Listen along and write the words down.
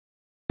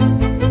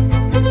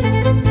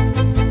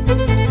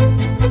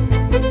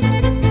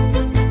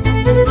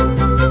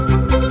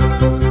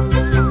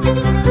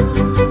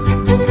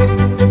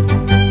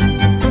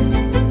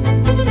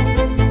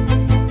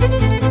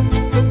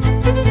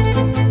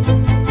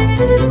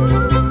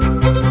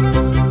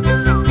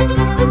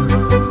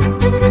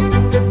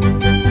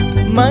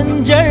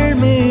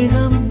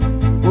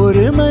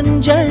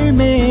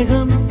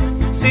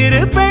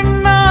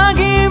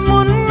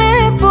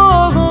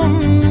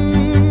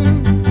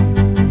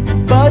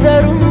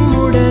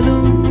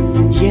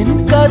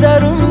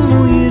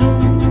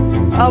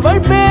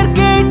அவள் பேர்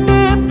கேட்டு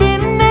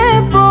பின்னே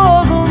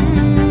போகும்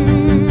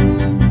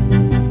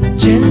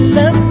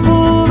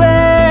செல்லப்பூவே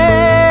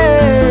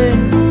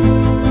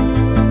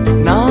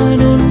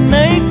நான்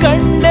உன்னை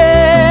கண்டேன்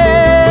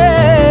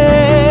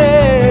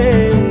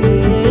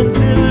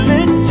சில்லு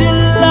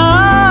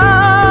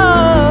சில்லாய்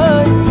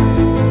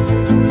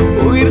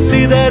உயிர்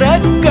சிதற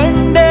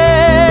கண்டேன்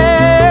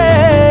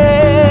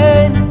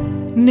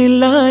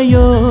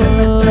நில்லாயோ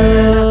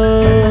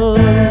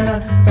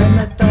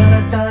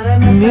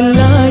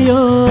நில்லாயோ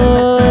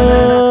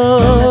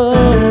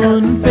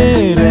உன்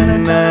பேர்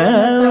என்ன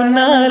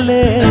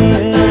உன்னாலே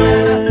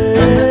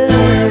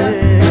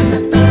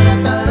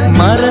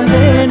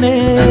மறந்தேனே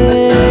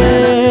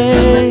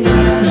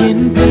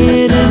என்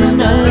பேர்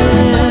என்ன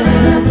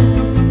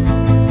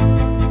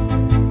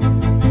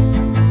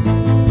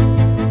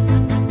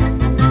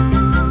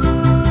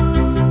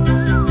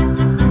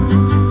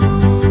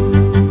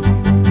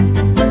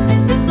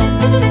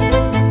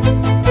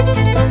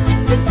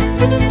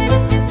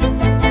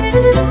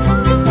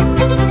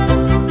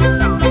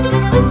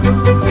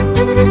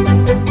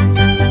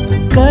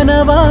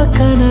கனவா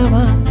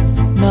கனவா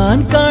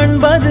நான்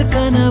காண்பது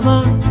கனவா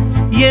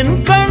என்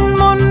கண்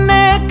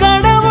முன்னே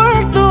கடவுள்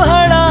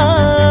துகளா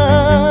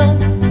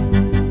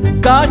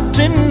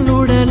காற்றின்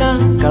உடலா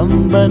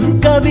கம்பன்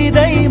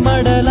கவிதை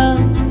மடலா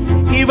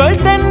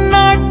இவள்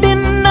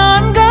தென்னாட்டின்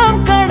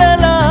நான்காம்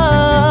கடலா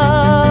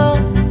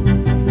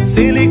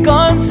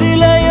சிலிகான்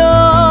சிலையோ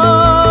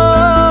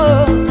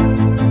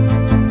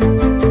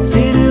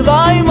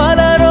சிறுவாய்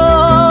மலரோ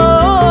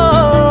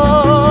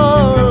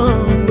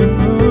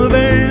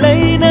வெள்ளை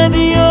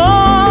நதியோ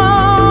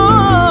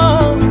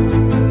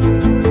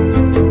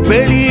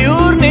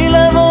வெளியூர்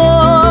நிலவோ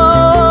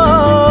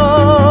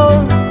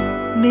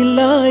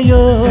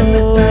நில்லாயோ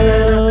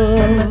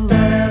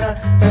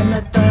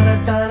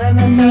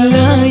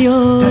நில்லாயோ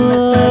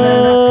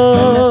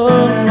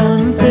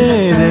உன்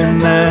பேர்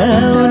என்ன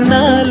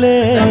உன்னாலே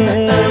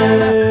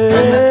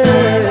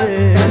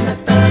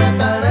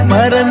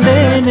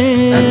மறந்தேனே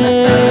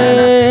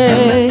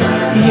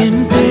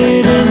என்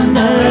பேர் என்ன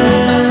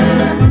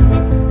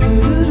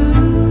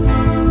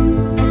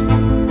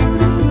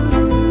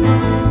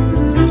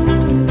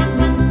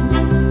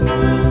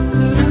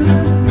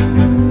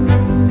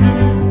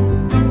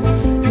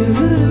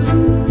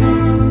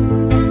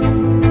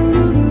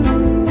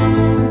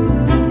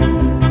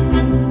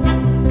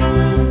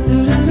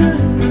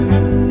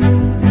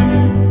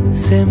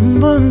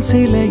செம்பொன்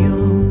சிலையோ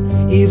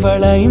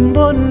இவள்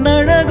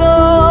ஐம்பொன்னழகோ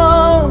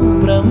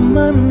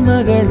பிரம்மன்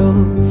மகளோ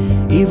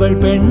இவள்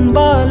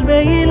பெண்பால்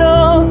வெயிலோ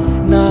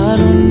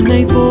நான்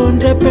உன்னை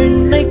போன்ற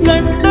பெண்ணை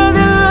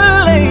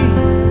கண்டதில்லை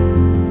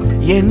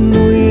என்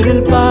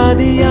உயிரில்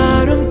பாதி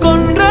யாரும்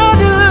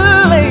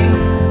கொன்றதில்லை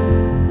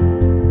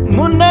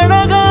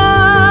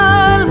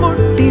முன்னழகால்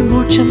முட்டி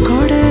மூச்சம்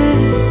கொடு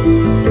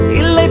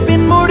இல்லை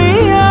பின்முடியால்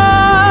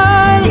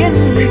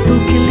என்னை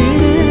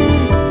தூக்கிலிடு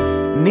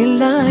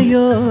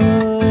நில்லாயோ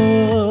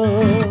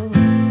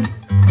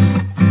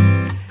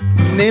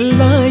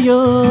நில்லாயோ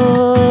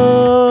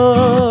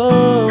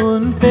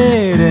உன்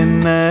பேர்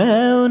என்ன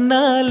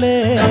உன்னாலே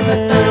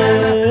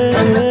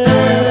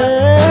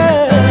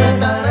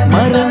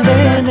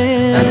மறந்தேனே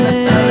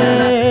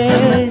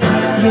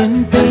என்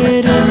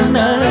பேர் என்ன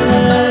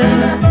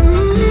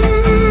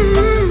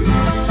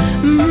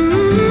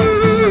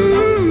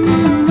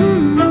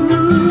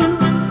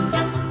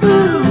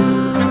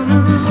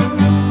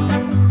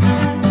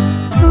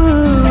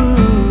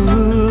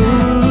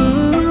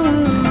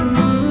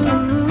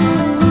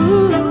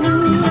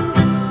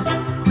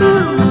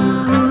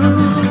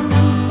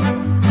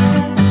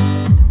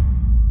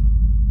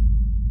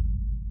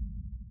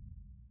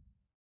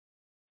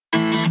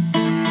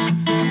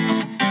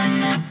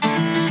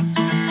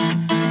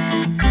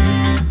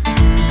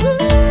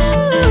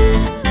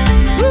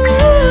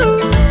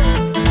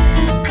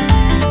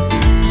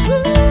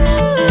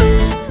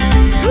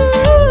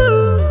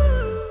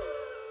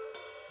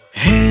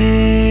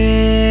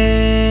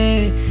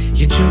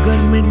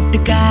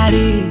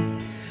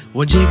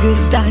உன்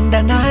ஜிகிர் தாண்டா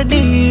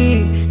நாடி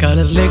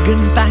கலர்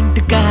லெகன் பேண்ட்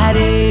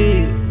காரே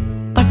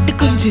பட்டு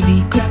குஞ்சு நீ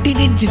குட்டி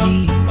நெஞ்சு நீ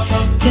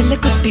செல்ல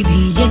குட்டி நீ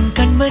என்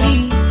கண்மணி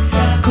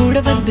கூட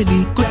வந்து நீ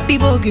குட்டி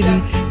போகினி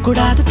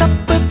கூடாது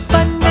தப்பு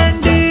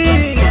பண்ணண்டு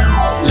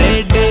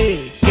லேடி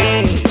கே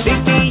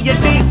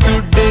டிடியடி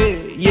சுடு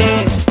ஏ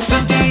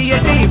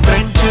துதியடி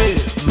ஃப்ரெஞ்சு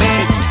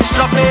மேட்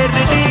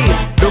ஸ்ட்ராபெர்ரி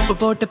டோப்பு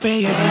போட்டு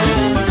பேயடி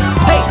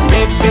ஹே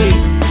பேபி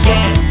ஏ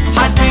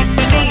ஹார்ட்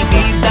பீட் நீ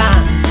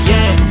நீதான்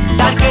ஏ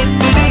டார்கெட்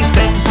நீ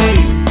சென்டி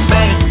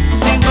மேன்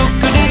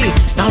சிங்குக்குடி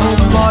நான்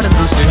மாடர்ன்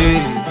ரோஸ்டி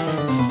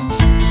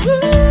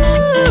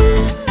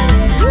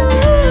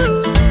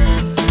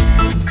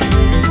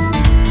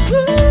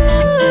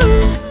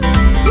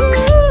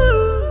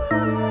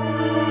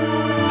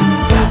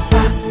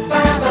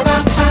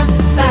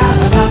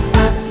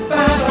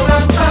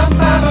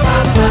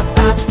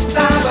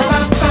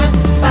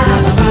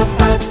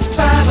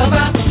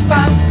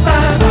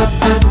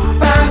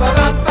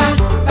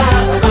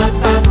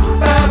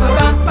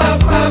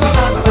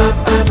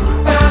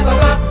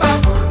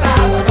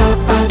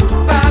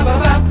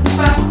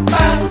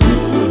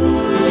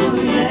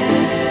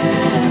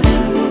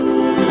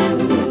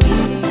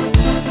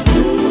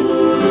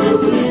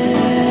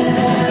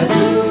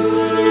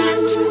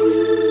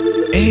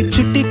ஏய்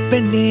சுட்டி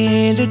பெண்ணே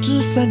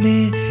லிட்டில் சன்னே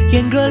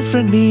என் கேர்ள்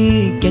ஃப்ரெண்ட் நீ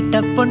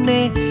கெட்ட பொண்ணே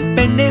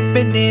பெண்ணே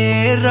பெண்ணே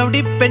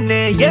ரவுடி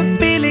பெண்ணே என்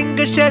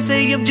ஃபீலிங்க ஷேர்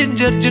செய்யும்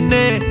ஜிஞ்சர்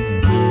ஜுன்னே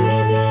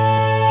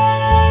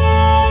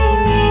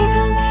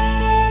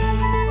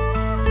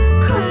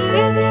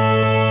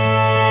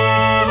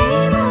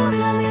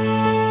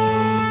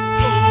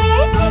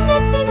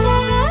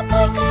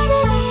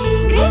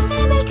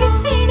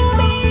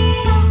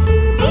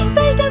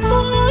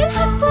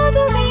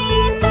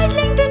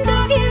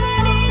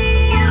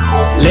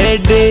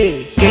லேடி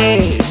கே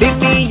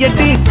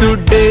டினியடி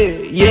சுடு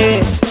ஏ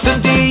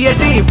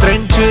துந்தியடி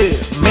ஃப்ரெஞ்சு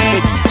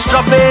மேட்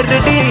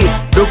ஸ்ட்ராபெர்ரி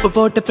ரூப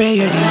போட்டு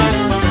பேயடி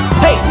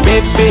ஹே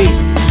பேபி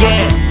ஏ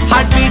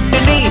ஹார்ட் பீட்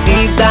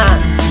நீதான்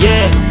ஏ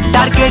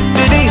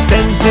டார்கெட் நீ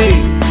செஞ்சு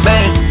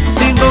மேன்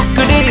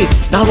சிங்குக்குடி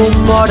நாவும்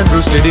மாடர்ன்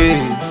ரூஸ்டடி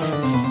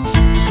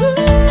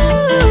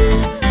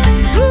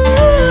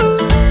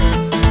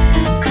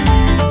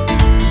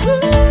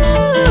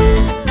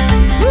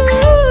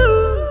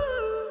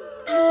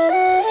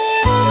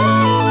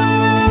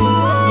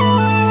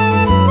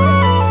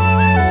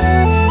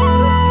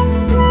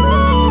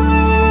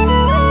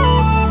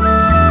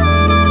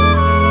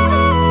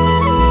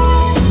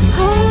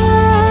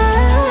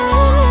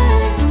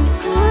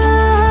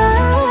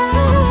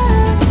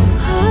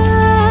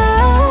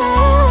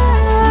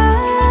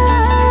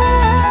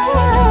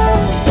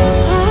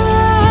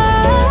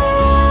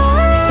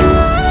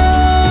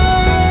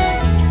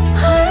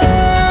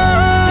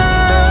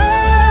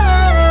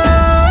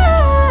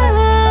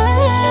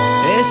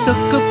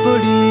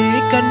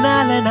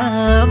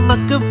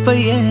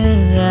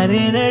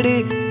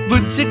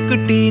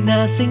குட்டி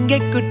நான் சிங்க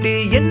குட்டி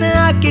என்ன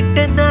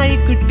ஆக்கிட்ட நாய்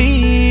குட்டி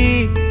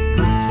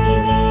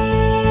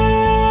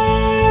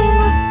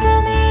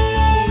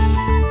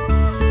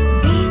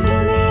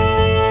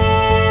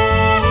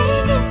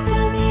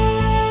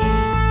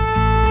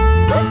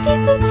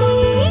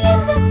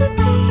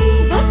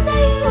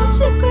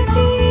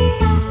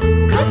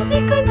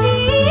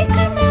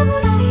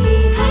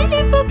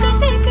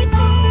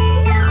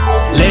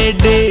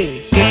லேடி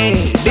கே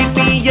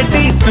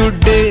டினியடி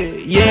சுடு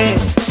ஏ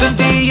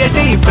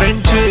துந்தியடி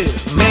ஃப்ரெஞ்சு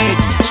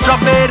மேட்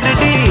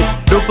ஸ்ட்ராபெர்ரி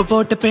ரூப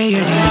போட்டு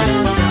பேயடி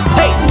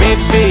ஹே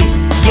பேபி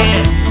ஏ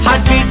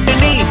ஹார்ட் பீட்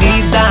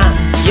நீதான்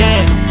ஏ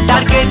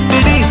டார்கெட்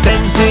நீ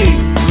செஞ்சு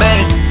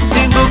மேன்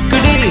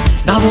சிங்குக்குடி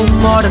நாவும்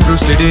மாடர்ன்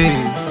ரூஸ்டடி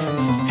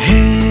ஹே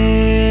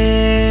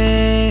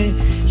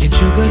என்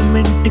சுகர்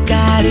மின்ட்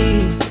காரி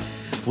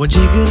உன்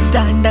ஜிகர்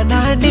தாண்டா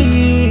நாடி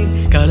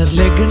கலர்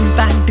லெகன்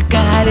பேண்ட்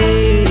காரி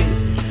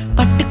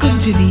பட்டு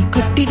குஞ்சு நீ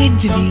குட்டி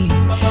நெஞ்சு நீ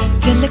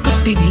செல்ல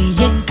குட்டி நீ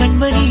என்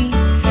கண்மணி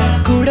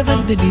கூட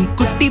வந்து நீ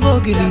குட்டி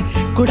மோகினி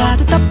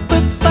கூடாது தப்பு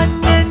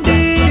பண்ணண்டி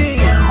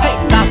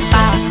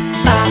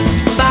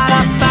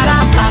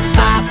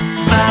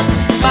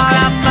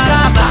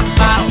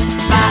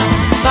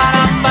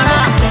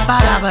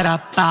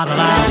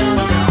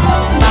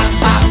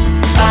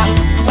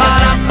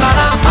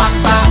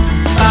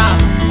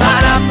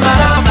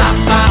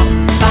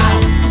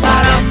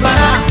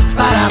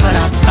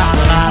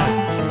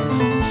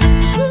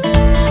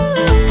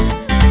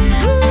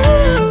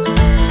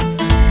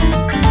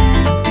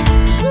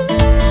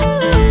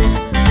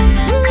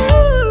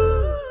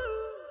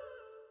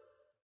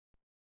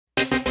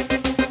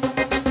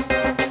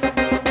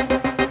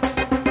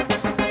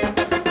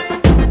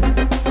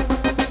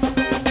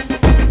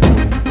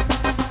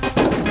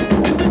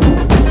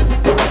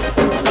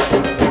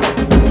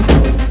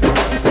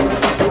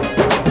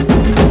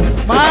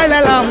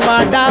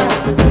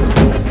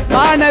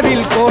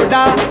வானவில்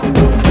கோடா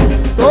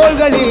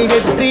தோள்களில்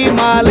வெற்றி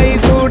மாலை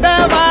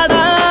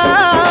சூடவாடா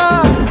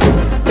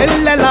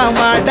வெல்லலாம்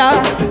வாடா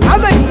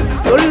அதை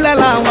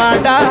சொல்லலாம்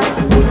வாடா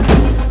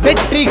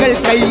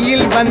வெற்றிகள்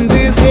கையில்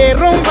வந்து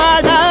சேரும்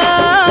வாடா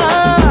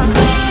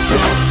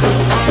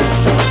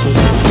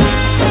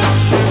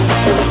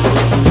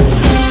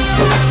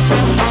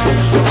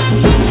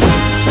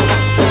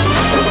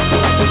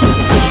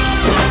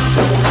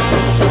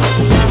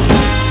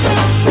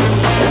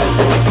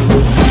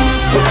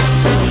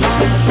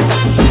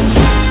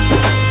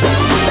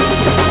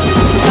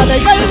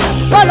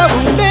பல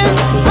உண்டு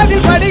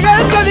அதில்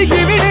படிகள்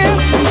கொதிக்கிவிடு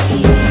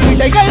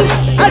இடைகள்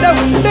அட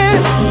உண்டு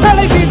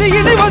தலை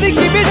விதியினை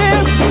ஒதுக்கிவிடு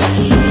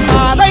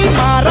அதை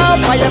மாறா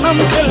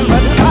பயணம்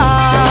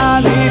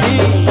செல்வதுதான் நீதி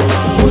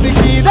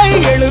புதுக்கீதை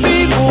எழுதி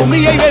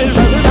பூமியை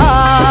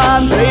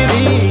வெல்வதுதான்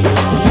செய்தி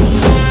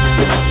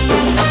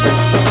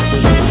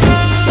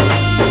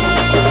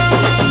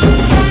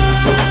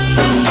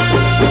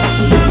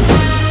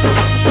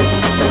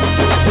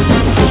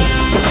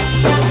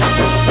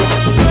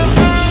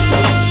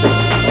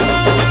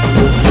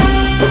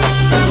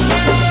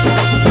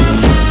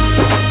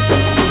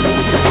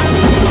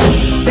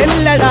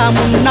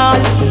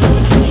முன்னாள்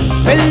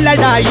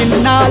வெல்லடா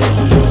இந்நாள்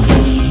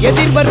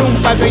எதிர்வரும்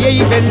பகையை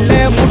வெல்ல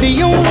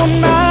முடியும்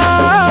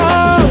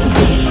உன்னால்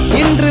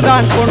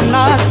இன்றுதான்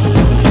பொன்னார்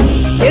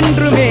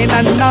என்றுமே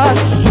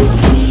நன்னார்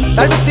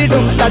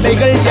தடுத்திடும்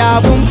தடைகள்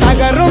யாவும்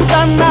தகரும்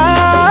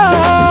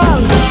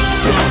தன்னால்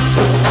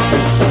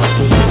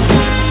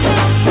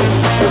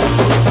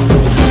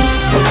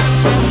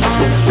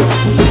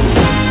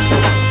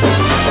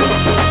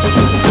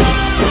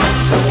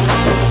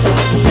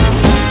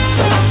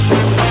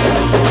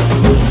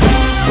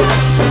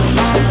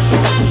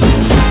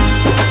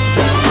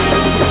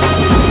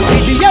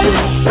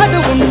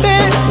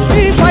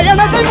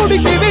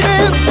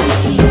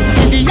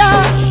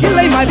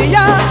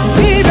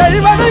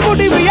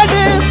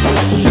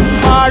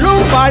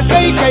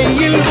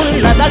கையில்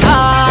உள்ளதடா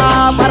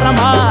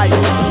மரமாய்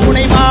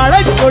உனை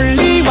வாழச்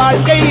சொல்லி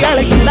வாழ்க்கை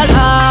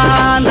அழைக்கிறதடா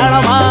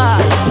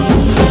நலமாய்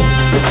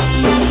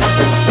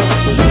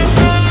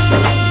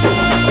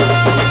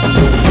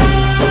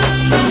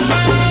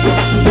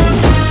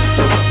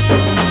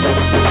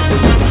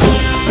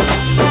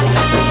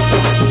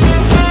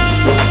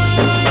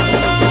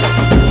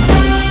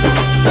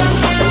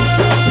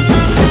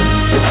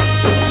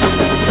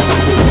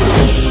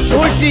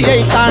சூழ்ச்சியை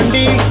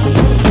தாண்டி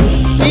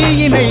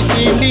தீயினை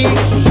தீண்டி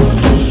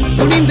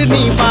துணிந்து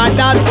நீ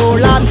பாடா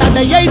தோளா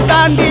தடையை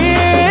தாண்டி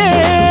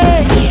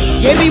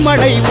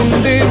எரிமலை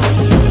உண்டு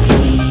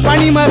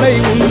பனிமலை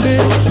உண்டு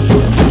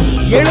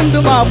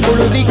எழுந்து வா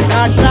புழுதி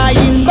காற்றா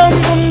இன்பம்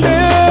உண்டு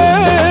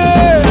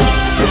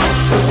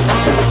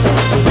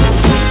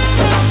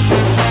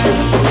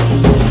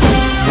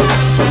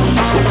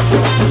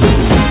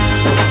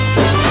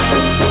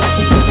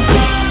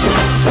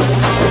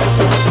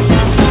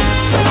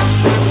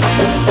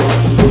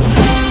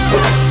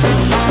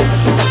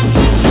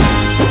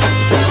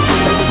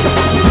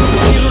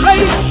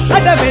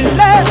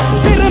வெள்ள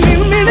சிறு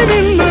மின்மினி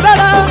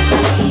மின்னுதடா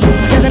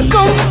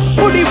எதற்கும்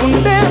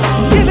முடிவுண்டு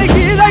இது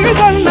கீதையில்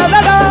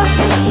சொன்னதடா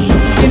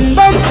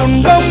இன்பம்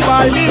துன்பம்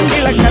வாழ்வின்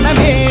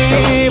இலக்கணமே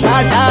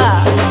வாடா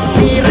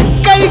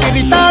நீரக்கை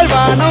விரித்தால்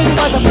வானம்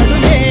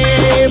வசப்படுமே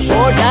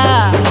போடா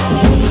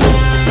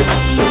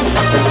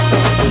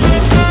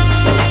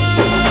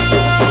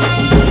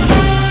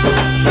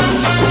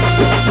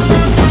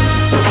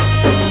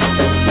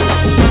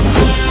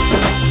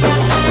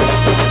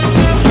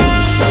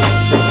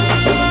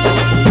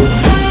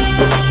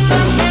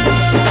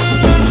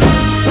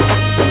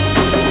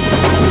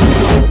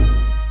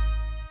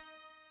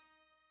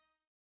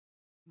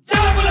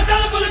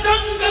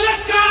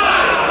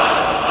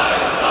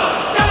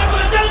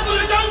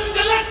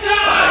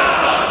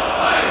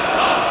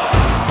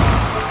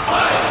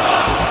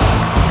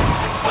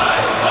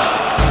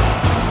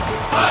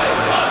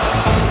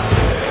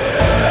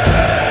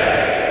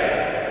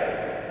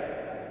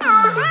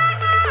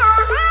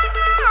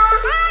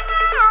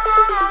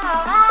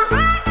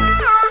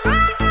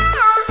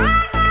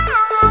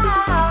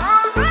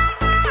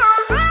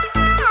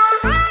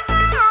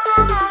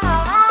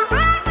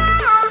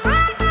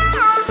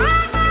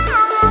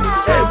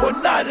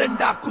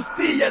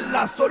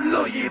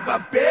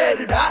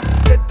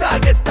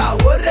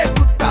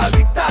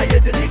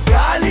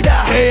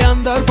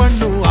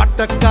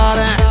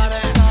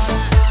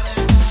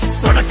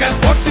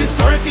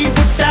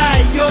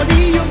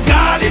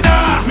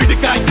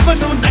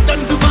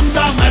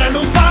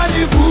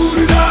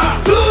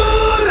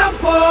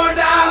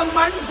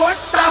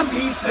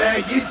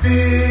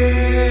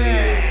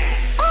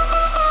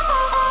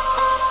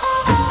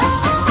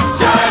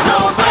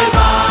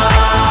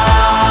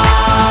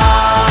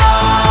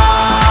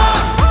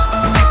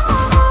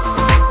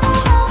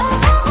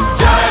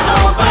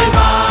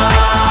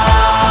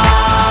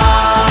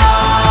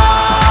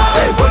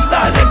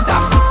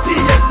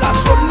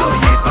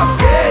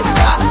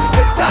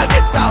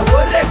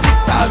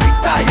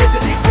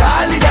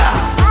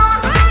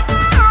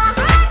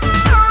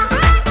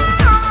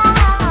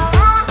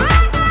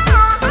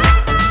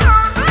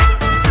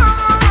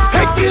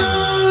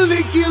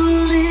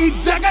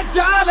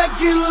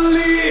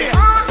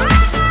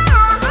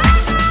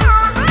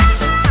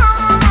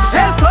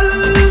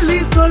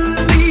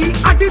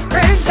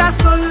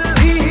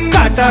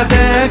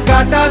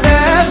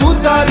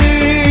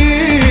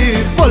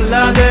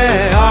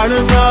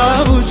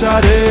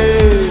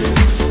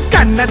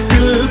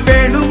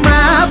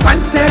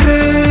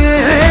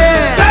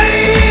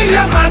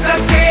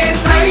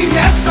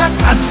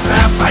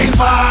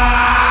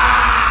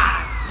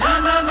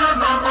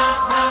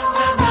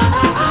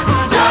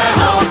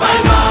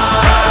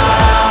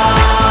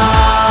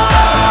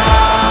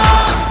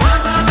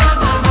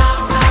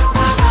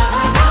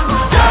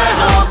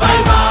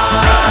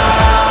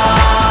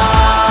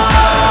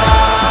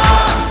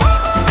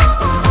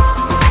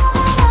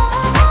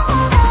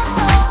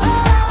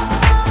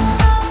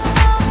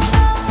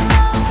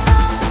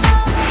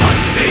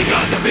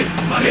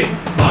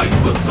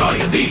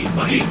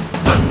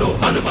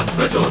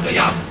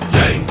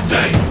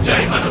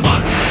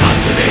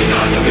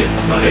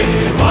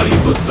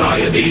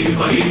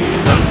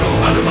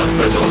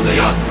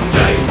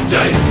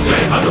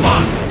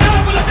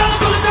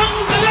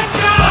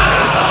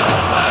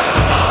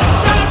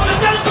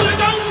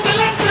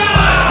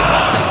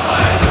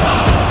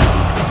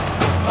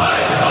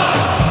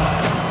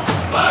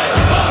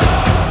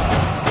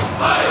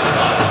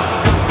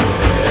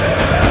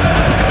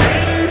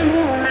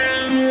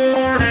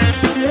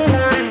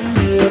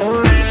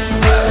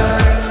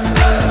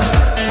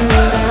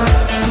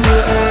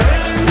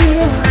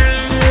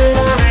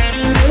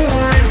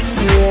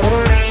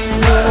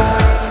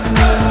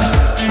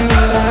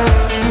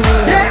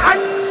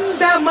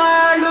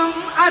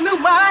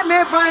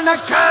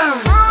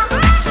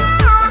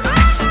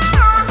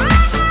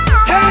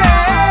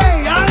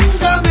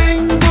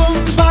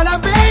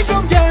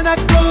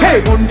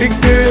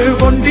ஒண்டிக்கு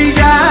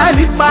ஒண்டியா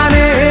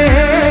நிப்பானே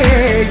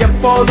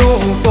எப்போ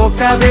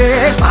தோக்கவே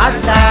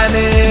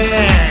பார்த்தானே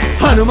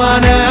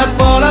ஹனுமான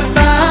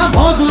போலத்தான்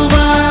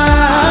மோதுவா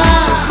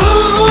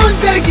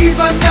பூஞ்சகி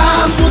வந்தா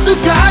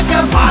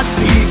முதுகாக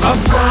மாத்தி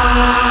வப்பா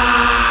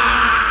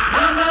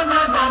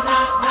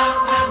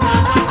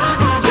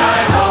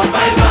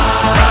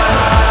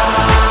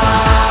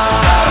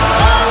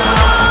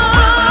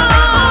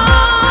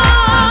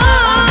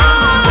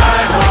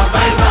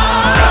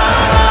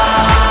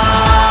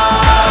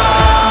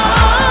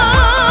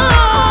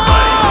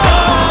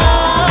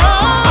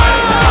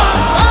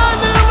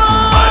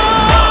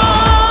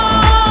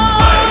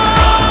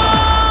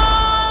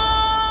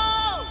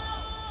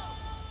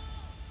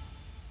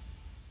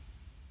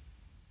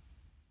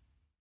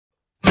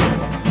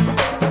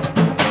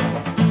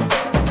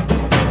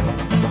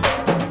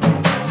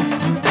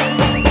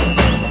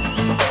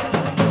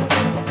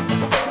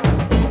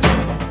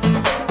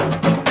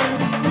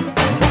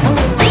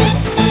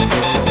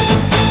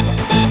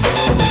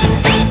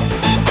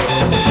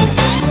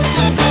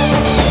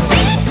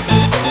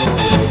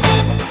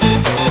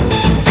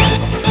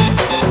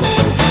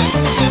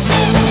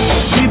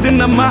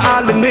நம்ம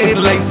ஆளுன்னு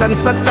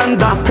லைசன்ஸ்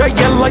தந்தா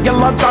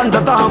எல்லாம்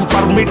தாண்டதான்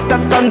பர்மிட்ட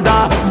தந்தா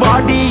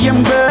வாடி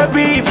எம்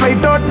பேபி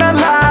ஃப்ளைட்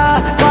ஓட்டலா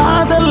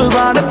காதல்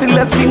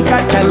வானத்துல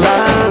சிங்காட்டலா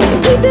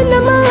இது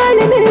நம்ம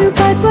ஆளுன்னு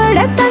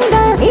பாஸ்வேர்ட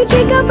தந்தா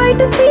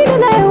கிகாபைட்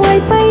ஸ்பீடுல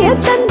வைஃபை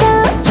தந்தா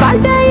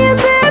வாடா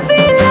எம் பேபி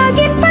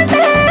லாகின் பண்ண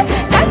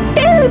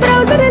கட்டில்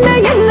பிரவுசர்ல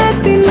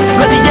எல்லாத்தின்னு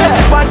வெளியே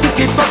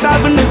பாட்டிக்கு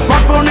தொட்டாவுன்னு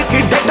ஸ்மார்ட்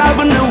போனுக்கு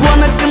டேட்டாவுன்னு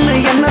உனக்குன்னு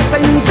என்ன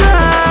செஞ்சா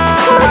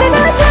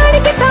மதனா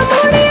சாடிக்கு தான்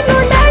மூடியன்னு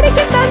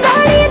டாடிக்கு தான்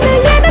தாடியன்னு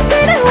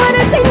எனக்குன்னு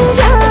ஒரு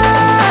செஞ்சா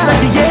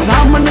சதியே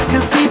ராமனுக்கு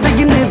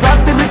சீதையின்னு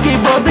ராத்திரிக்கு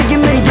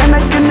போதையின்னு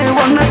எனக்குன்னு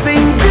ஒன்ன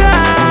செஞ்சா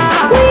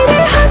வேற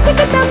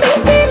ஹார்ட்டுக்கு தான்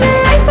பீட்டின்னு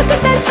லைஃபுக்கு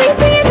தான்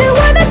ட்ரீட்னு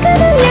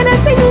உனக்குன்னு என்ன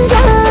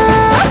செஞ்சா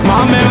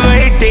மாமே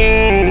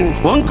வெயிட்டிங்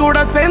உன்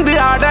கூட சேர்ந்து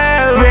ஆட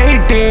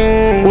வெயிட்டிங்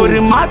ஒரு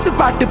மாசு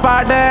பாட்டு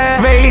பாட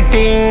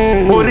வெயிட்டிங்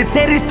ஒரு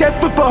தெரி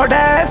ஸ்டெப் போட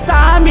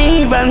சாமி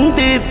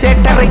வந்து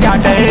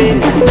தேட்டரையாட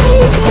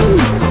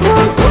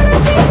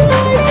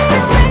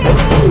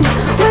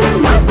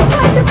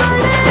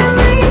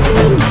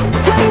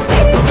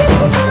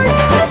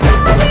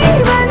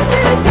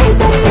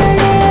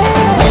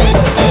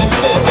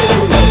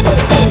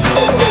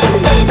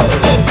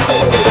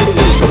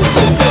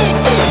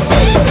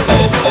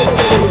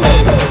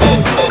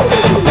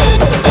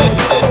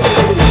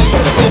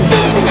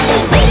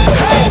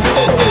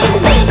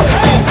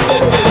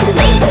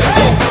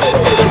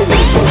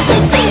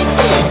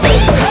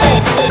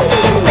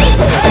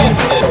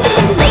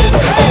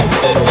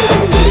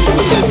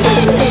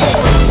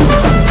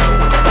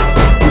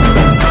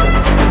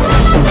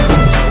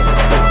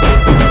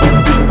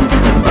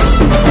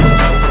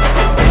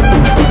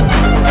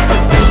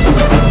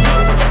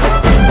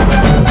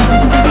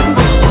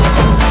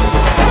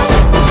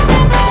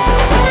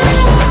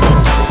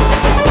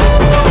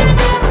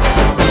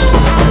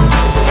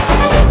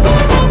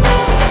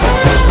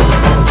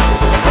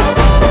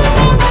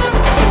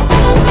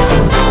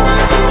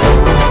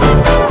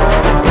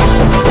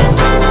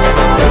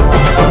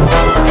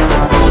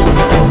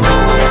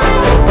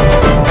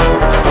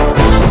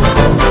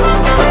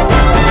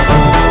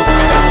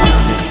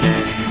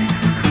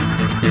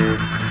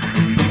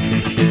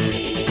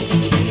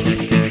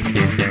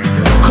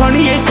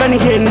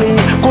கணிகேன்னு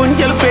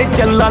கொஞ்சல்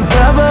பேச்செல்லாம்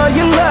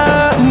தேவையில்ல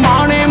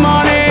மானே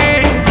மானே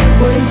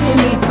ஒளிஞ்சு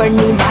மீட்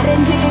பண்ணி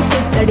மறைஞ்சு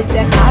கிஸ்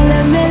அடிச்ச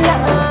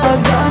காலமெல்லாம்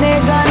கானே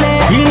கானே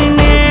இனி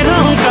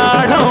நேரம்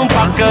காலம்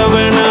பக்க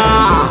வேணா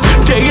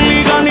டெய்லி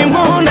காணி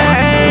மூனே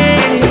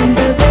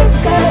இந்த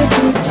வெக்க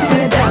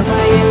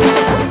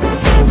குச்சதாமையெல்லாம்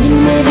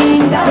இன்ன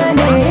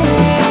நீண்டானே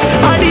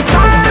அடி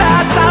தாரா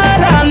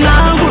தாரா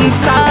நான் உன்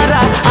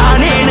ஸ்டாரா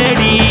ஆனே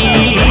நடி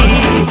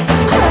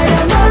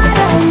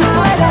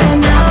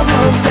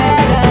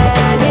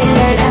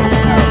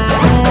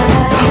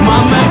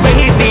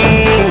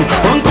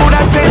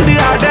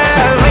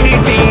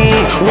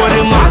ஒரு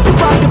மாசு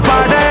பாட்டு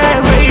பாட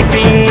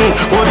வெயிட்டிங்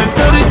ஒரு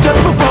தெரு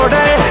செப்பு போட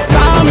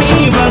சாமி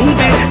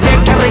வந்து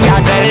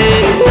தேட்டரையாட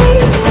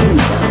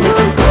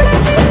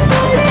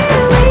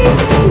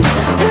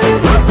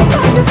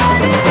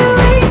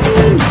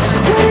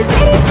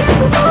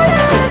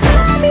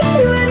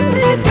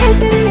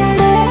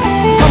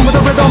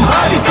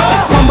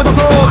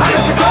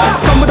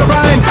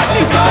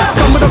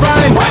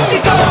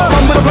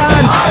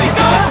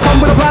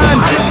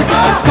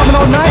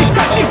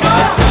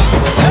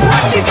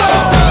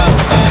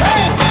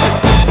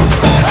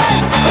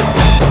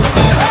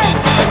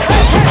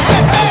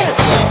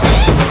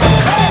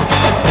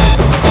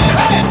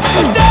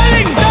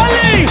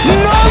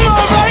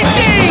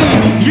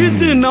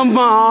இது நம்ம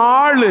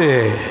ஆளு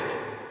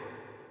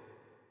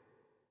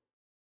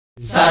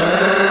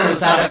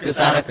சரக்கு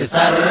சரக்கு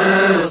சர்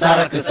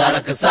சரக்கு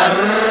சரக்கு சர்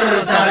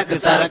சரக்கு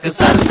சரக்கு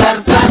சர்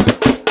சர் சர்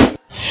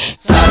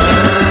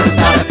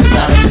சரக்கு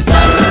சரக்கு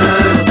சர்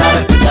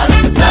சரக்கு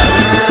சரக்கு சர்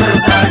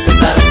சரக்கு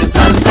சரக்கு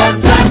சர் சர்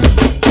சர்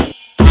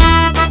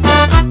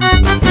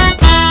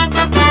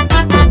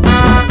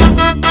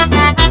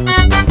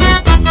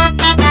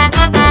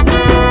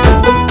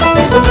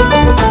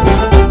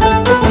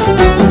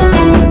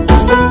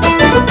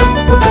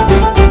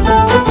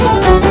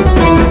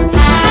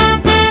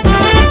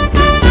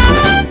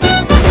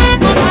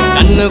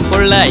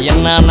பட்டுக்குள்ள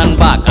என்ன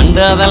நண்பா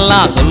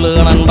கண்டதெல்லாம் சொல்லு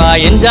நண்பா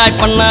என்ஜாய்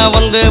பண்ண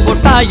வந்து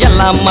புட்டா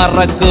எல்லாம்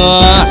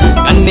மறக்கும்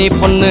கண்ணி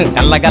பொண்ணு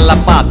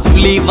கல்லகல்லப்பா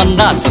துள்ளி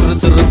வந்தா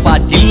சுறுசுறுப்பா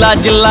ஜில்லா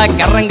ஜில்லா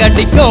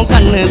கரங்கடிக்கும்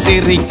கண்ணு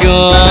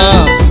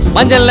சிரிக்கும்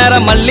மஞ்சள் நேர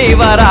மல்லி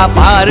வரா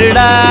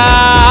பாருடா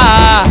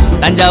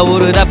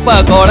தஞ்சாவூர் தப்ப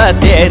கோல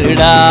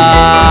தேருடா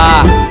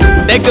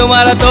தெக்கு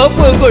மர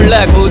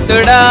தோப்புக்குள்ள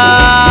கூத்துடா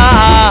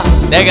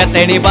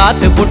தேகத்தை நீ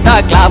பார்த்து புட்டா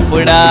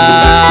கிளாப்புடா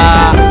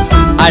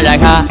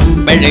அழகா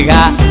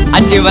மெழுகா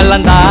அச்சி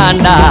வெள்ளம்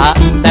தாண்டா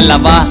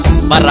தெல்லவா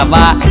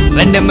வரவா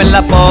ரெண்டு மில்ல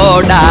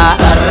போடா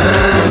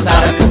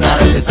சரக்கு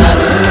சரக்கு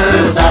சர்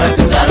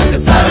சரக்கு சரக்கு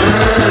சர்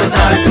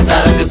சரக்கு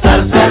சரக்கு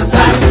சர் சர்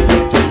சர்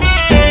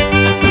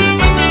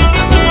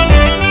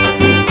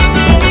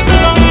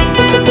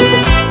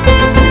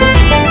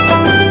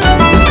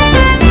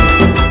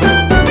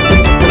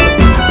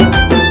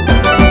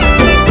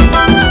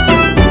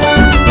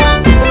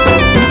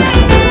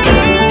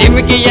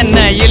என்ன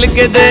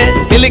இழுக்குது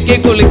சிலுக்கி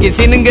குலுக்கி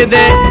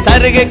சினுங்குது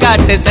சருகு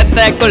காட்டு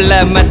செத்தக்குள்ள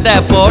மெத்த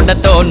போட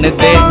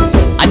தோணுது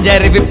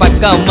அஞ்சருவி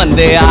பக்கம்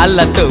வந்து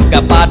ஆள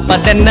தூக்க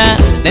பார்ப்பதென்ன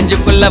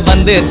நெஞ்சுக்குள்ள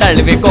வந்து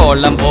தழுவி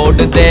கோலம்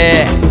போடுது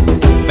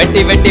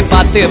வெட்டி வெட்டி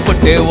பார்த்து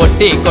புட்டு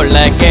ஒட்டி கொள்ள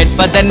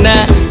கேட்பதென்ன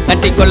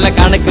கட்டி கொள்ள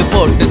கணக்கு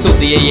போட்டு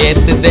சுதியை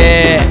ஏத்துது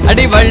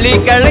அடி வள்ளி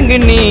கிழங்கு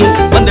நீ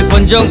வந்து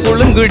கொஞ்சம்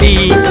குளுங்குடி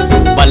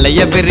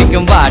வல்லைய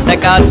பிரிக்கும் வாட்ட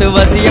காத்து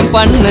வசியம்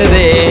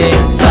பண்ணுதே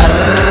சர்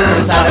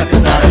சரக்கு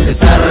சரக்கு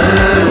சர்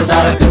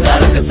சரக்கு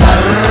சரக்கு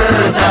சர்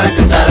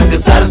சரக்கு சரக்கு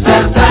சர்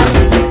சர் சர்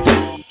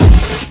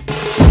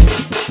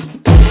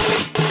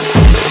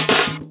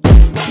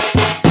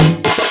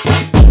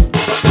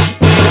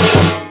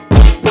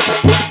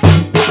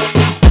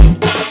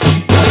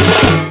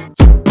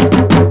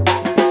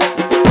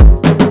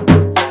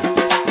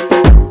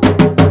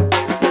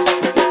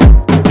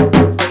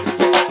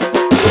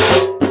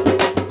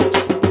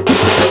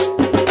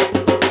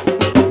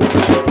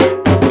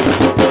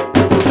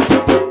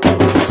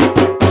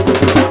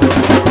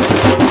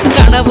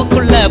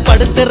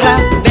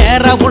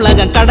வேற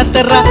உலகம்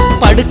கடத்துறா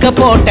படுக்க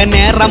போட்ட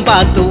நேரம்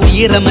பார்த்து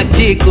உயிரை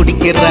மச்சி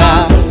குடிக்கிறா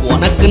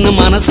உனக்குன்னு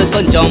மனசு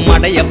கொஞ்சம்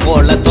மடைய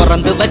போல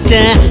திறந்து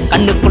வச்சேன்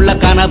கண்ணுக்குள்ள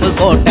கனவு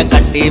கோட்டை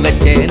கட்டி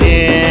வச்சேனே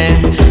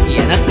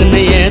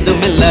எனக்குன்னு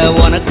ஏதும் இல்ல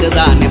உனக்கு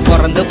தானே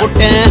பிறந்து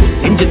விட்டேன்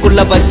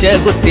நெஞ்சுக்குள்ள பச்சை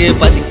குத்தி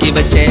பதுக்கி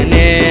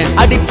வச்சேனே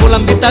அடி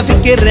புலம்பி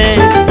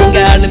தவிக்கிறேன் இங்க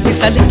அழும்பி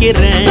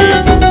சலிக்கிறேன்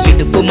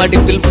இடுப்பு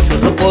மடிப்பில்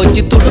புசுறு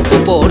போச்சு துடுப்பு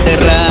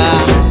போடுறா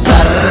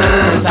சர்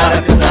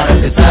சரக்கு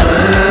சரக்கு சர்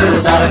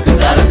சரக்கு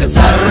சரக்கு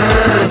சர்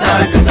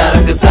சரக்கு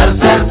சரக்கு சர்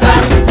சர்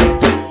சர்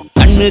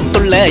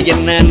கண்ணுக்குள்ள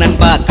என்ன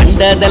நண்பா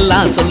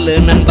கண்டதெல்லாம் சொல்லு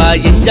நண்பா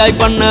என்ஜாய்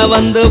பண்ண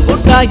வந்து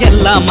புட்டா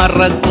எல்லாம்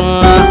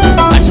மறக்கும்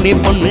கண்ணி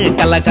பொண்ணு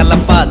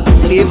கலகலப்பா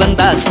துள்ளி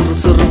வந்தா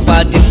சுறுசுறுப்பா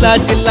ஜில்லா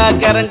ஜில்லா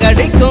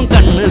கரங்கடிக்கும்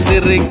கண்ணு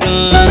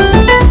சிரிக்கும்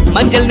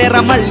மஞ்சள் நிற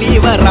மல்லி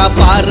வரா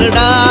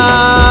பாருடா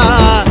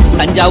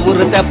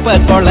தஞ்சாவூர் தெப்ப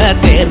கொலை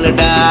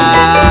தேருடா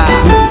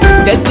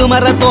தெக்கு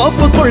மர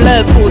தோப்புக்குள்ள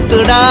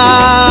கூத்துடா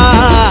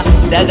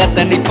தேக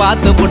தண்ணி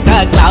பார்த்து புட்டா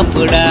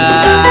கிளாப்புடா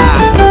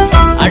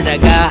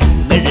அழகா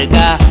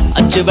மெழுகா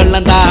அச்சு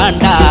வெள்ளம்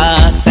தாண்டா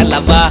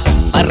செலவா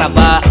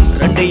வரவா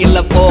ரெண்டு இல்ல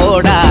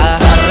போடா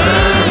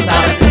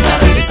சரக்கு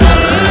சரக்கு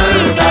சர்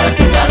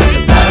சரக்கு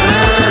சரக்கு சர்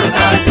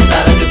சரக்கு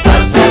சரக்கு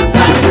சர் சர்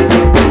சர்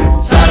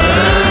சர்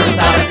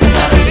சரக்கு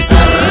சரக்கு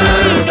சர்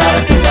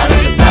சரக்கு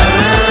சரக்கு சர்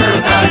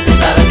சரக்கு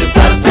சரக்கு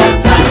சர் சர்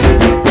சர்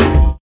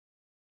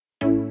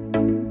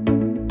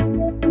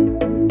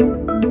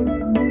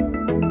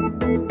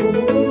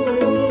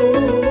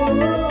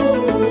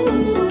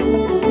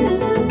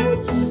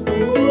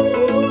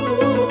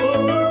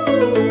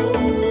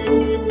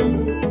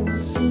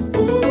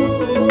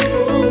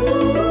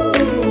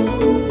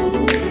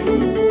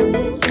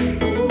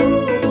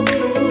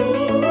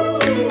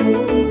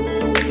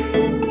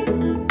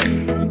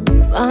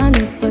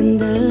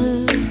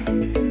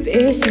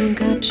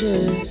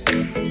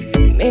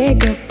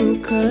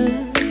மேகப்பூக்கள்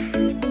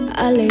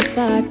அலை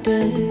பாட்டு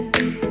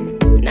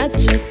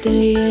நட்சத்திர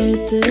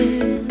எழுத்து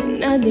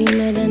நதி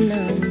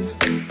நடனம்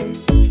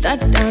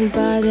தட்டான்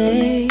பாதை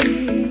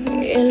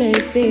இலை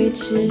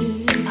பேச்சு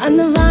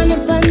அந்த வான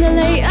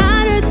பந்தலை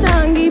யாரு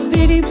தாங்கி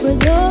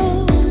பிடிப்பதோ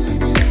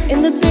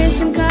இந்த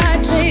பேசும்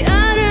காற்றை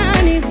யாரு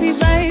அனுப்பி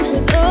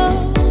வைப்பதோ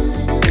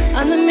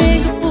அந்த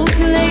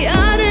மேகப்பூக்களை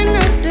யாரு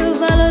நட்டு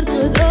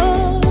வளர்ப்பதோ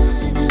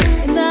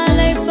இந்த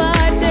அலை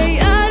பாட்டை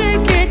யாரு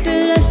கேட்டு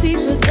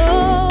ரசிப்பதோ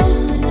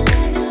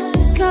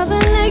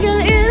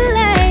கவலைகள்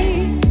இல்லை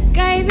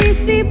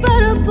கைவீசி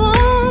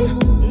பரப்போம்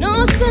நோ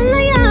சொல்ல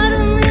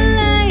யாரும்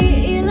இல்லை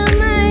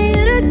இளமை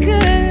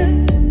இருக்கு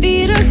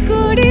தீர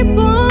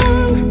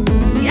குடிப்போம்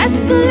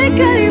எஸ் சொல்ல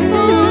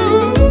கழிப்போம்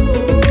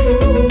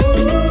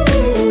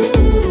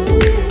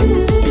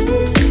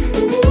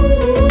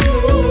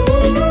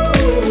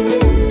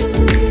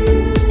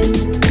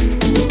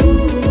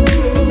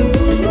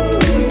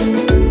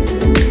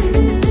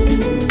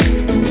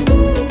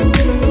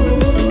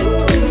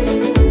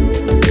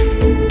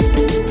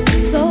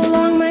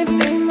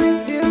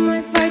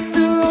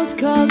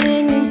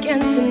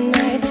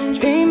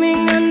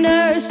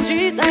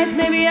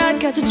maybe I'll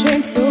catch a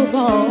train so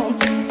home.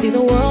 See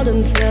the world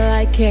until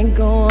I can't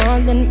go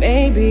on, then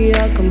maybe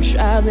I'll come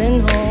traveling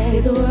home. See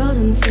the world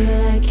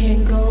until I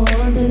can't go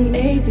on, then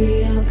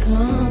maybe I'll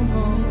come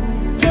home.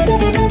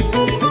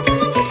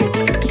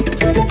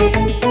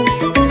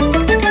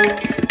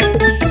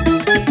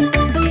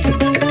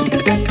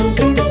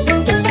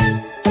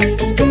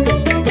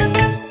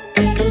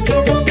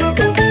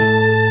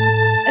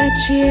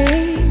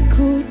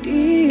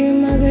 Kuti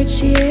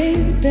magarchiye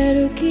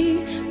peruki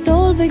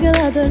tolvigal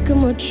adarku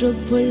mutru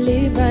pulli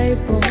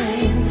vaipom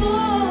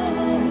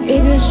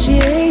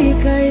igarchiye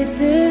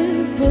karithu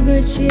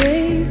pugarchiye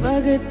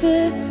vagathu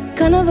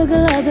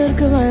kanavagal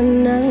adarku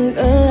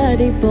vannangal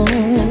adipom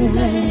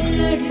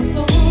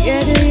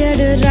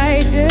edu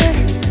right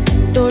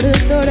todu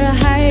todu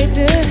height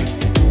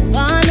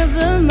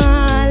vaanavil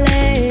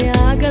maale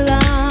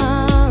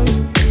agalam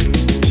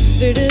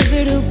vidu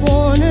vidu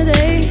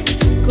ponadai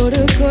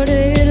kodu kodu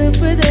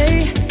irupudai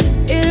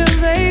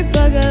iruvai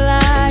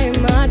pagalai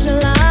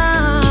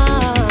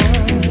maatalam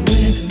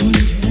ulagam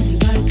onru adi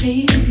vaalkai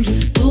onru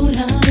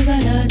poral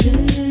varadu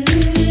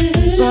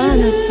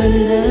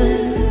vaanapanda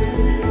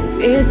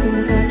pesum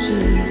kaatru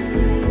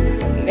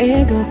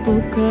mega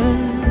pukka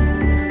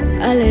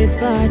alai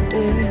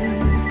paattu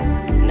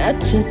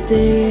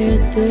natchathiri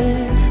eluthu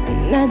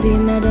nadi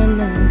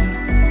nadanam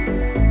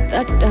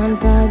tattan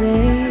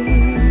paadai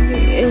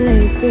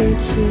ilai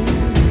pechu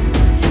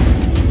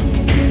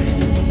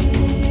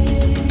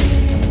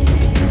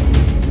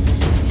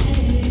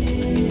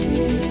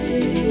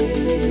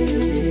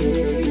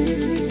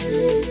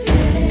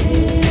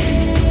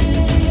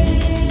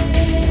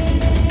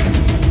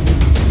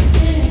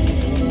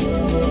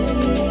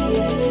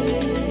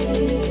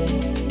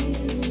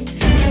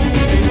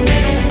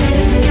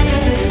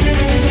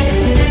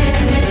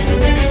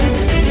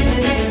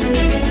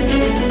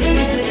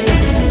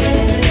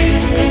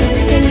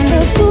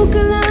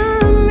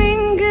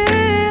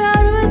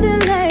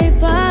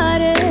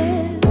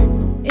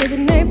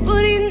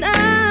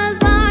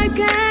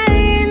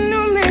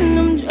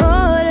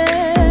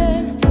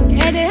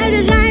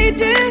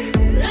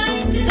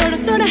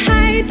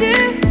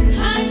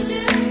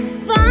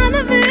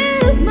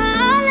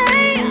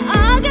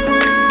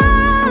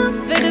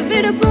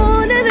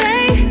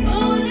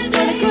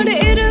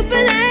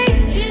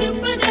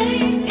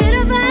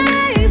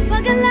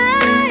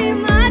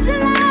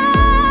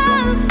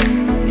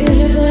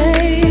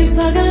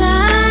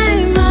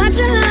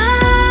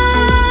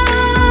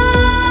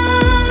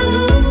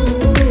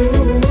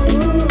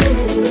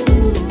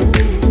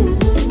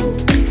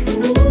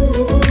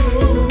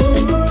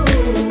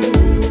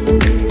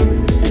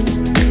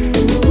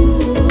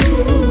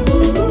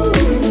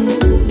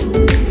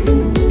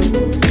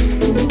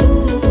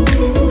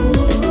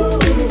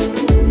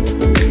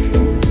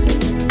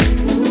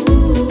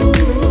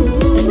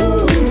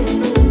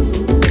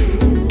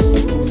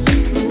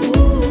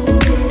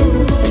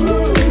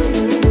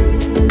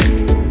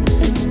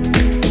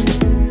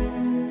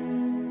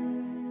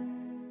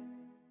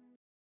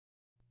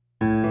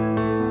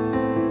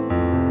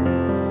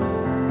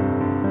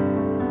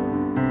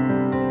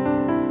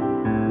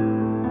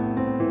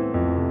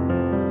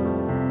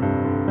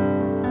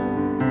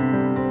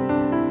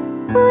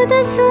Pudhu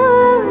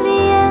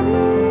Suriyan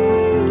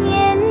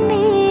en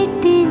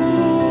veettile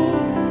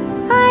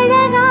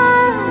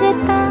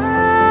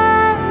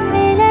azhagagathaan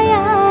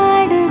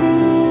vilayaadude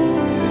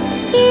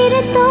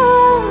iru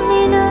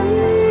thovilum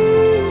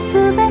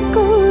sugam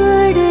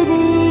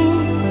koodude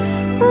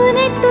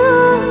unai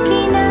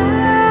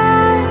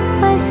thookkinaan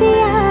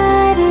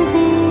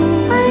pasiyaarude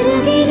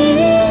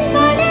arugile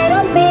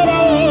valarum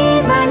piraye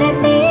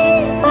valarthe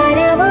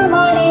paravum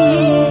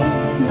oliye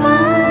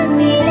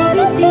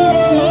vaanilavu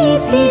tirale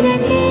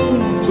tirande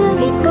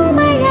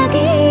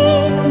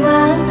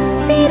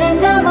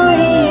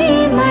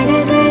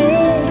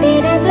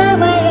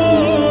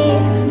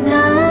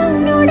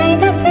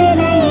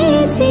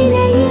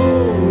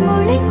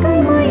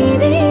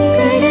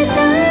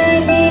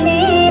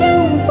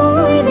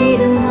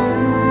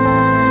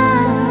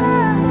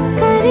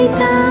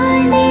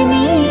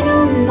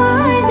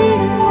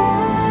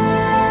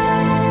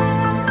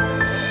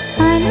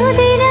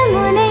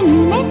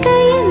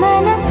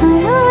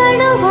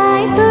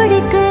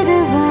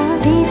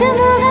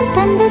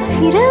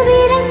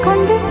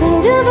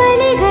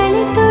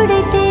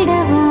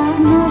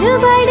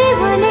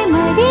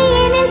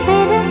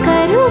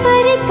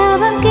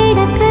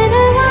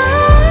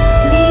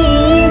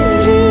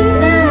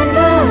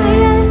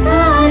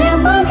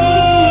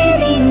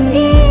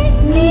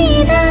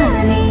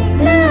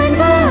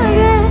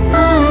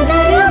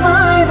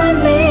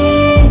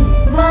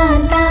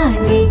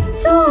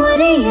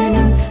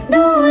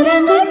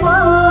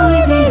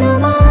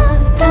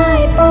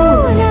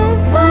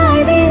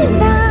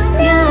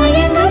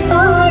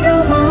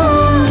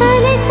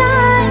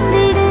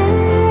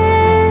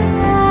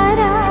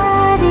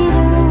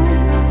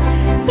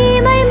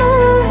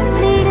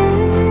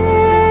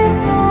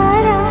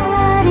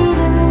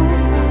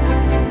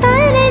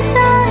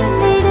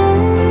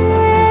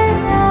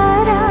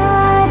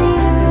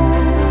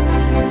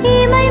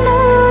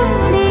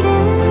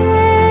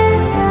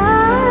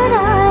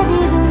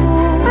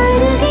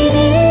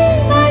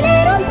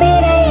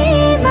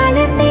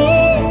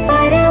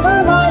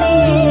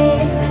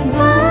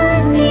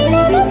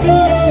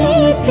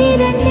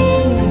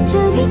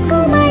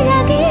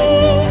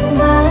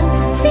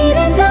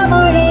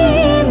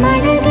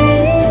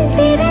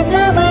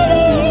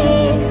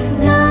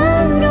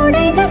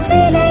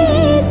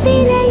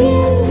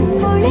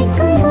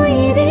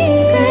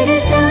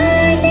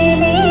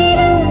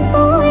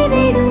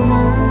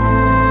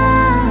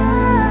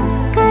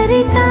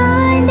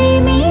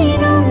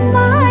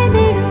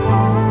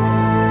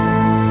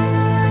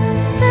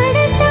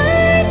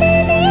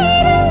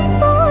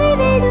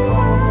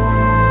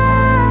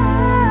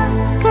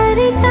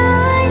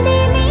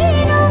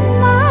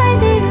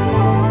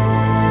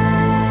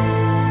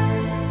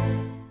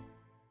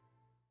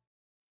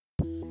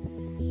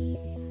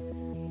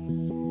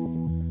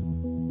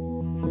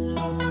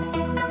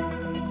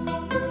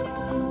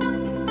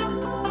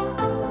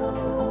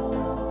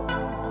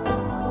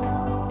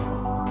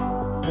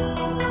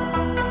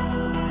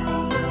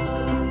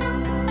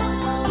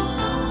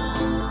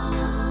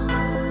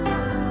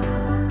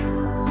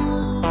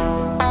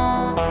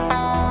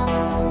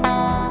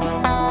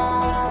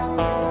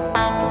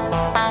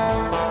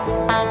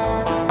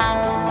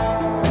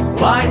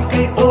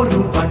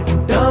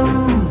வட்டம்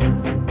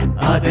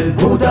அதில்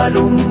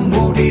முதலும்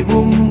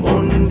முடிவும்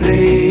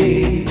ஒன்றே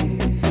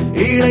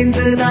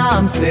இணைந்து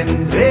நாம்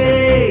சென்றே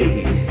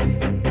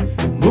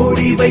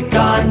முடிவை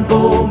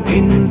காண்போம்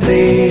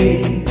இன்றே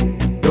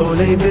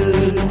தொலைவில்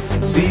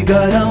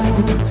சிகரம்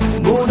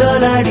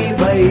முதலடி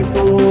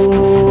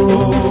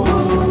வைப்போம்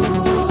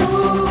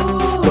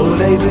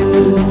தொலைவில்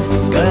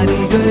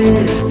கனிகள்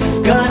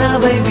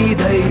கனவை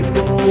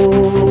விதைப்போம்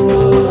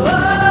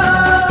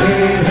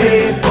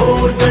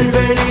போர்கள்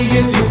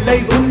வெளியில் இல்லை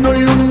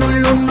உன்னுள்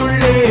உன்னுள்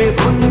உன்னுள்ளே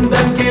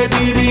குந்தன்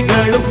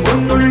எதிரிகளும்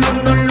உன்னுள்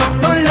உன்னுள்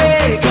உன்னுள்ளே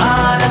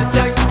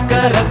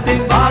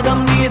காலச்சக்கரத்தின்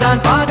பாகம்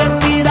நீதான் பாகம்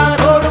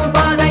நீதான் ஓடும்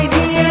பாதை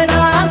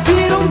நீயேதான்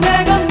சீரும்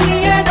வேகம்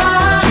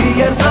நீயேதான்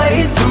சியர்வை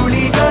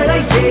துளிகளை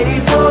எரி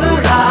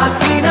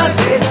பொருளாக்கினார்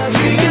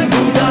வெற்றியின்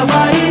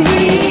முகவரி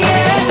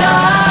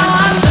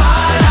நீயேதான்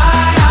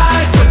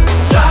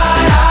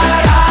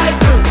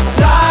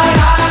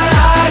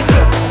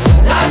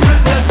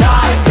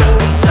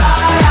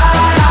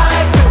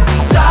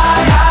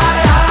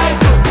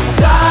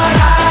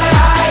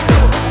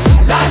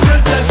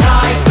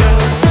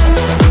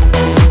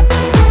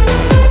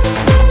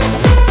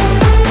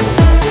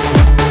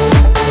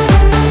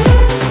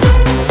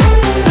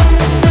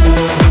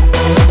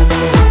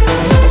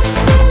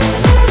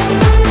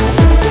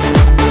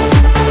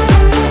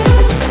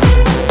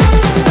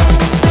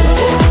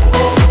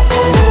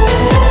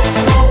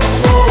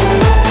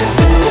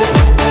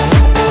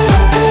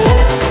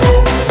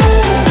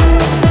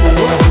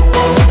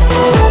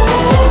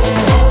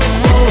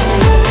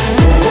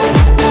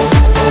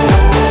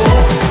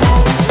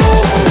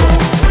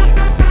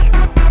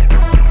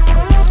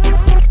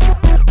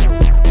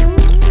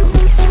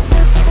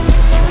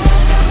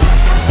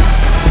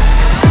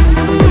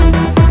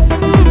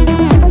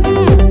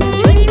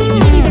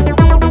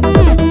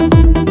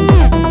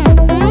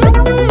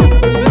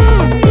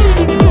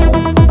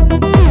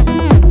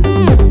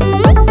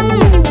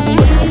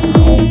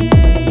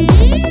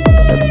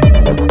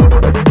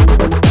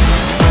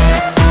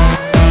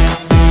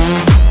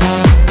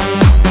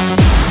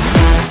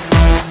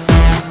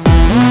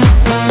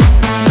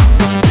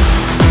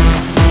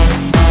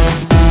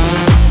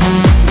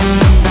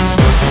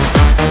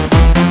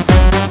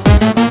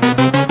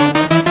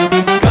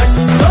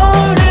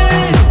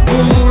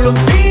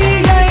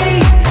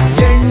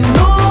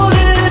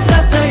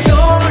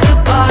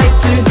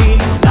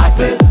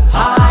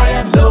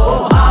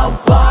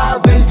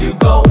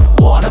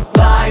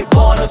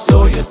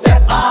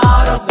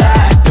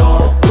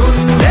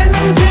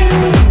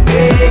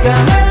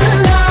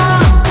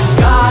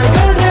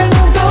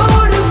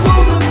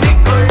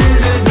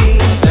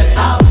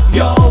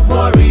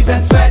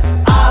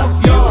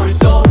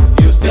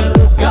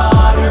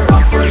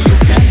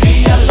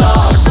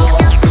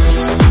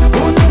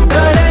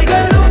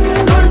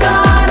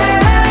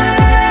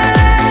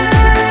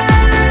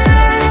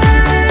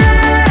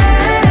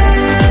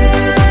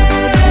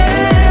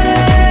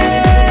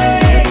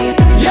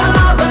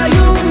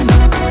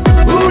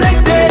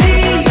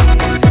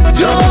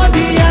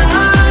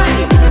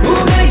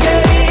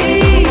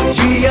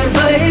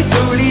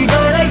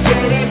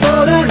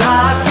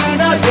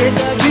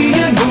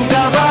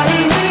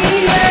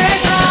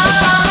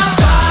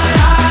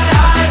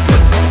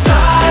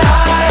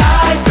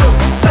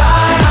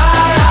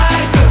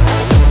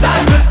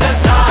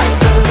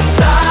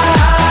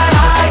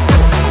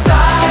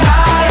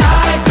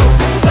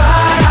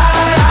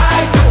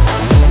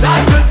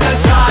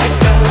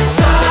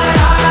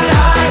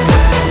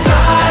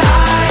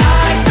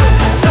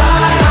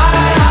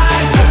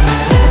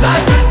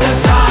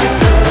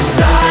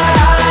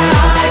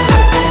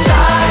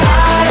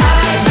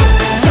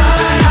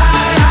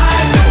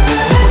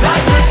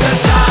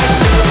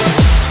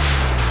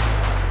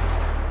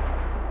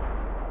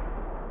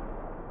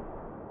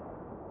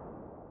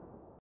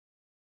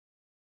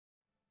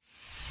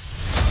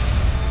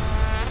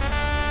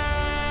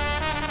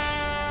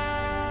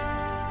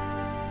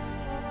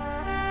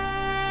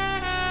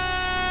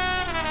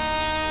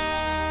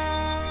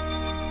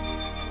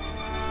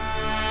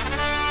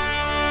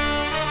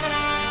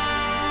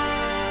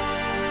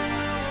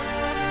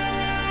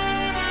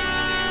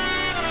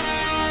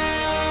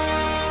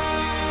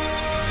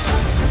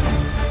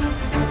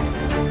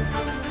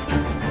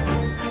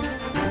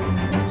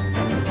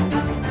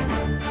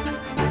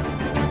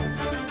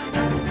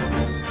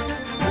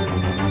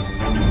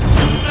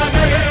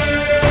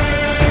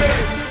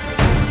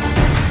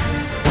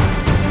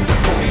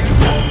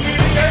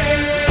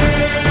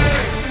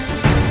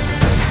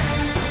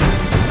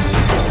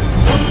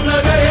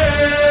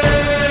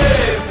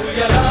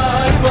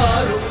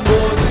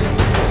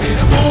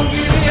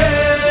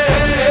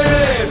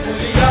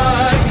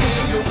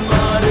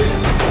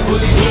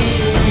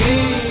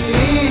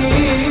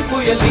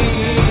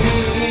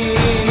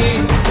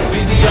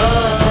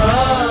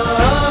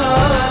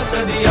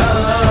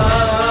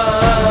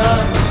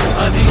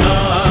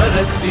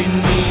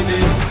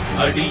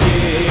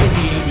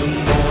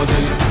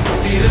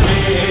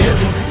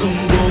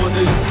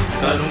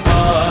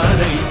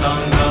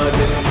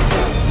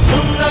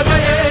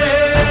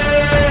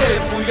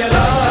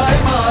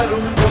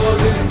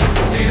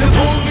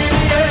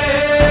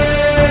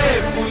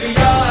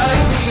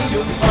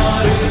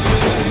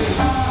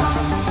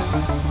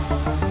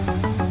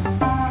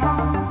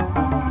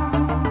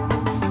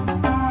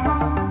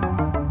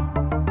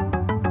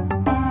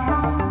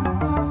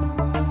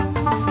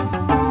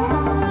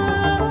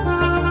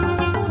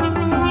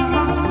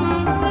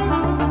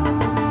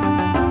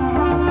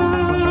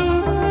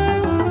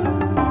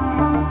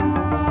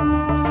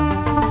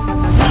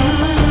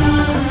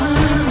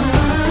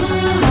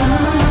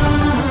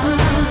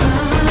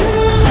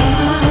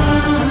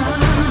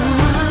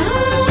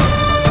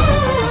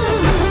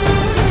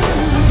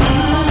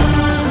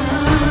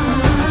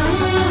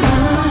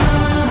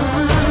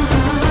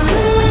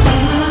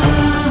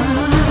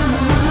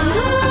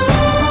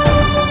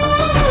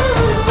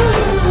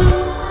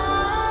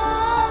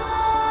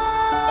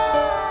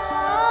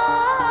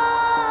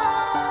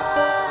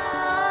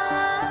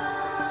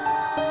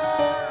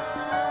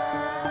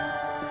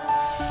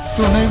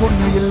துணை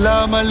ஒண்ணு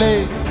இல்லாமலே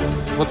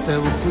ஒத்த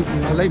உசுறு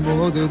அலை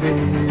மோதுதே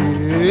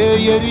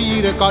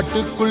எரியிற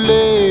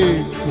காட்டுக்குள்ளே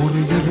ஒரு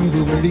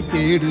எறும்பு வழி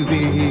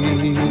தேடுதே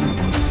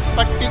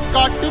பட்டி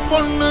காட்டு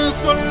பொண்ணு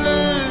சொல்லு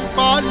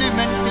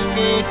பார்லிமெண்ட்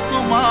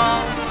கேட்குமா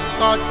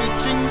காட்டு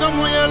சிங்கம்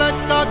முயல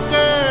காக்க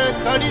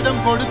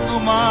கடிதம்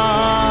கொடுக்குமா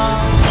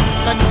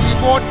கஞ்சி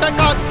போட்ட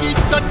காக்கி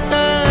சட்ட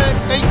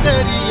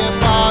கைத்தறிய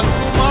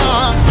பார்க்குமா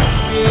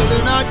ஏழு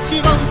நாச்சி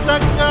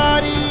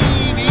வம்சக்காரி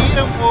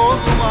வீரம்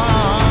போகுமா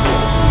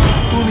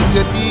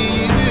துணிஞ்ச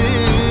தீது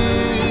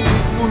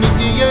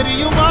குனிஞ்சி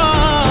எரியுமா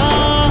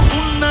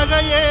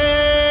புன்னகையே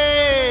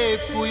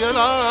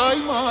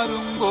புயலாய்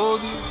மாறும்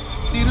போது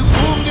சிறு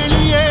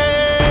பூங்கிளியே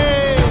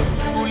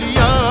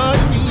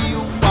புலியாய்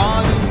நீயும்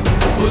மாறு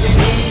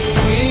புலினி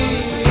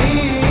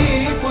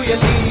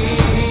புயலி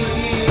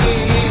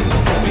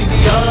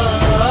விதியா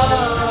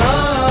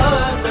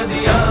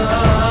சதியா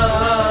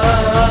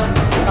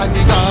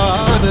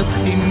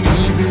அதிகாரத்தின்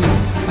மீது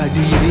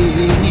அடியே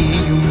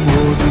நீயும்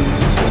போது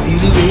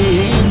சிறுவே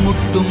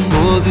முட்டும்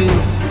போது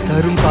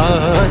தரும்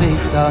பாறை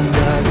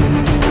தாங்காது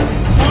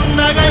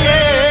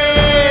புன்னகையே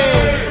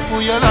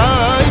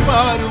புயலாய்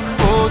மாறும்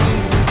போது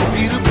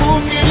சிறு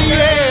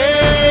பூங்கிளியே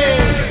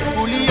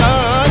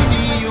புலியாய்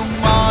நீயும்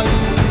மாறு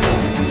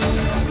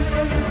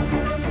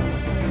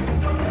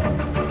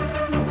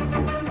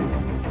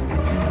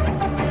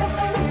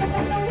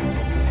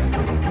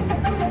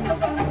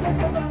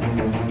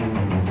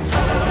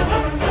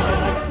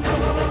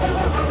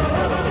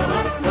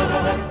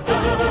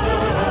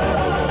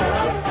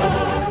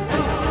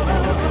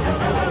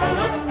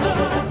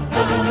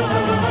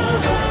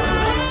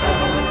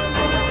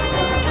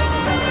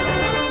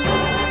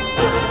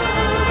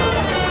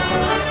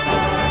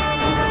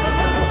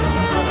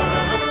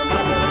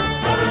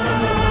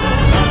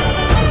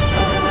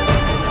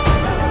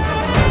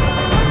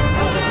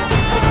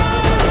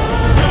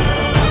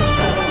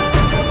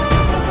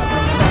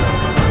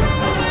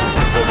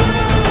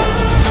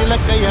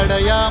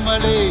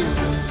அடையாமலே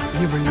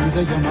இவள்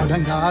இதயம்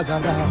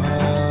அடங்காதடா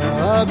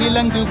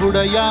விலங்கு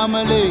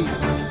உடையாமலே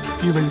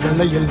இவள்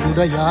விளையல்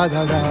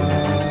உடையாதடா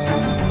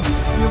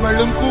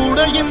இவளும்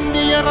கூட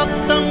இந்திய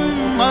ரத்தம்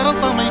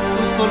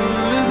அரசமைப்பு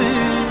சொல்லுது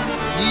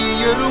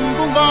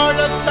எறும்பும்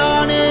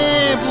வாழத்தானே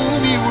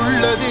பூமி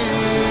உள்ளது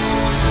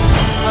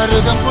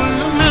அருகம்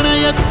புல்லும்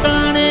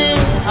நனையத்தானே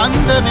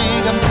அந்த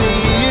மேகம்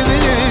பெய்யுது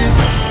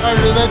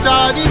அழுத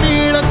ஜாதி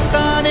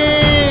மீளத்தான்